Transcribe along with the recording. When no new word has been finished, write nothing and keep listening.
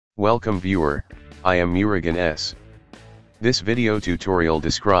Welcome viewer, I am Murugan S. This video tutorial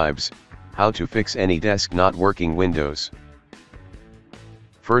describes how to fix AnyDesk not working Windows.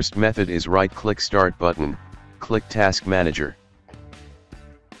 First method is right-click Start button, click Task Manager.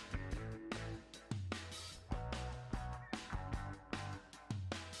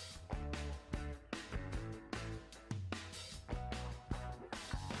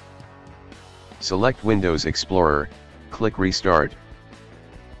 Select Windows Explorer, click Restart.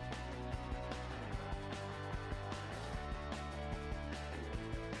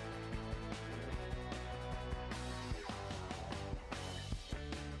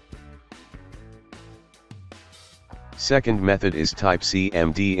 Second method is type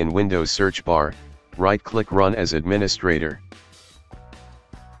CMD in Windows search bar, right-click Run as administrator.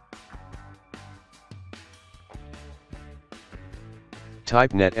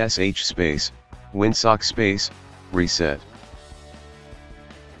 Type netsh space, winsock space, reset.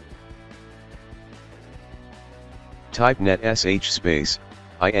 Type netsh space,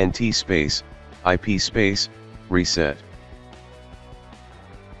 int space, ip space, reset.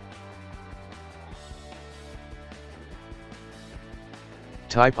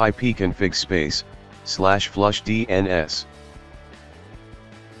 Type ipconfig space, /flush DNS.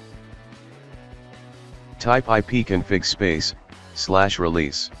 Type ipconfig space,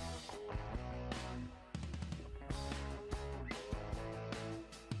 /release.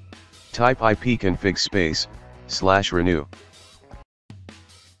 Type ipconfig space, /renew.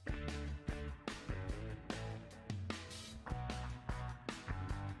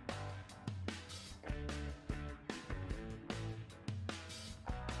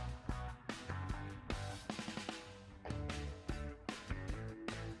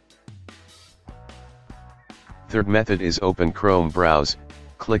 Third method is open Chrome browse,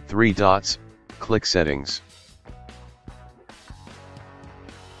 click three dots, click Settings.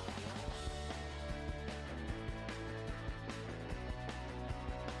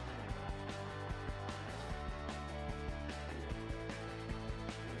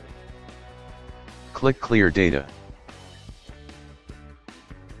 Click Clear Data.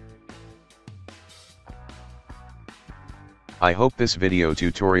 I hope this video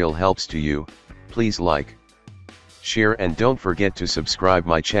tutorial helps to you. Please like, share and don't forget to subscribe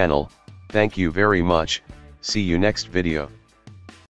my channel. Thank you very much. See you next video.